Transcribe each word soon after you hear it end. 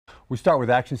We start with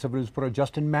Action 7 News reporter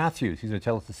Justin Matthews. He's going to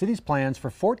tell us the city's plans for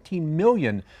 $14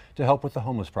 million to help with the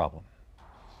homeless problem.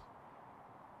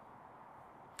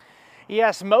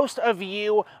 Yes, most of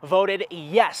you voted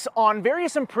yes on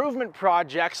various improvement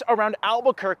projects around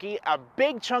Albuquerque. A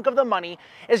big chunk of the money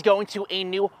is going to a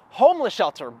new homeless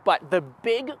shelter. But the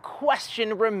big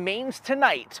question remains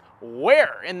tonight: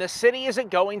 where in the city is it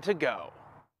going to go?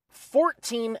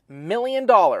 $14 million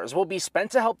will be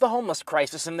spent to help the homeless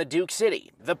crisis in the Duke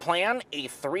City. The plan, a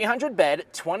 300-bed,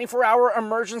 24-hour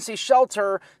emergency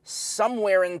shelter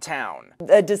somewhere in town.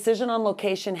 A decision on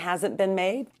location hasn't been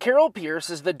made. Carol Pierce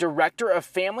is the Director of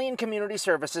Family and Community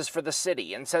Services for the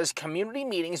city and says community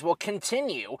meetings will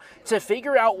continue to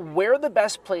figure out where the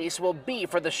best place will be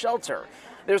for the shelter.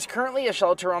 There's currently a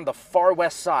shelter on the far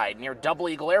west side near Double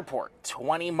Eagle Airport,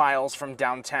 20 miles from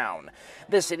downtown.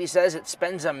 The city says it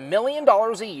spends $1 million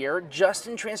a year just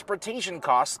in transportation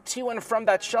costs to and from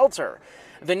that shelter.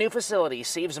 The new facility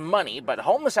saves money, but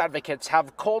homeless advocates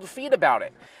have cold feet about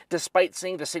it, despite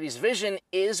saying the city's vision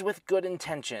is with good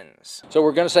intentions. So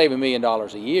we're going to save $1 million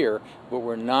a year, but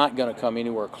we're not going to come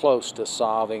anywhere close to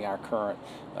solving our current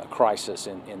crisis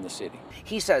in the city.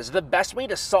 He says the best way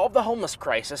to solve the homeless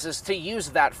crisis is to use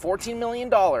that $14 million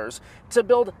to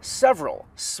build several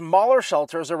smaller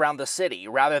shelters around the city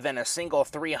rather than a single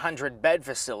 300-bed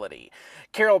facility.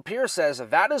 Carol Pierce says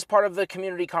that is part of the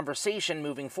community conversation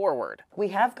moving forward. We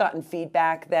have gotten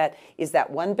feedback that, is that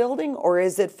one building or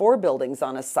is it 4 buildings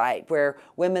on a site where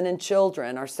women and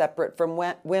children are separate from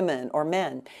women or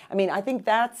men? I mean, I think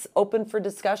that's open for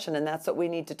discussion, and that's what we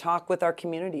need to talk with our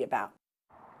community about.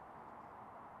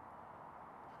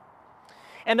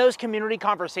 And those community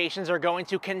conversations are going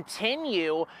to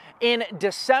continue in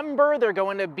December. They're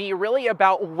going to be really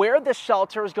about where the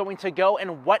shelter is going to go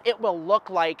and what it will look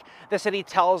like. The city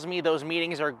tells me those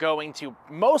meetings are going to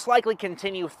most likely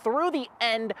continue through the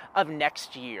end of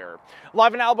next year.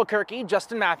 Live in Albuquerque,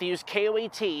 Justin Matthews,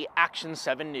 KOAT, Action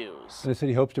 7 News. The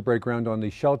city hopes to break ground on the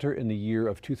shelter in the year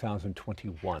of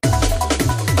 2021.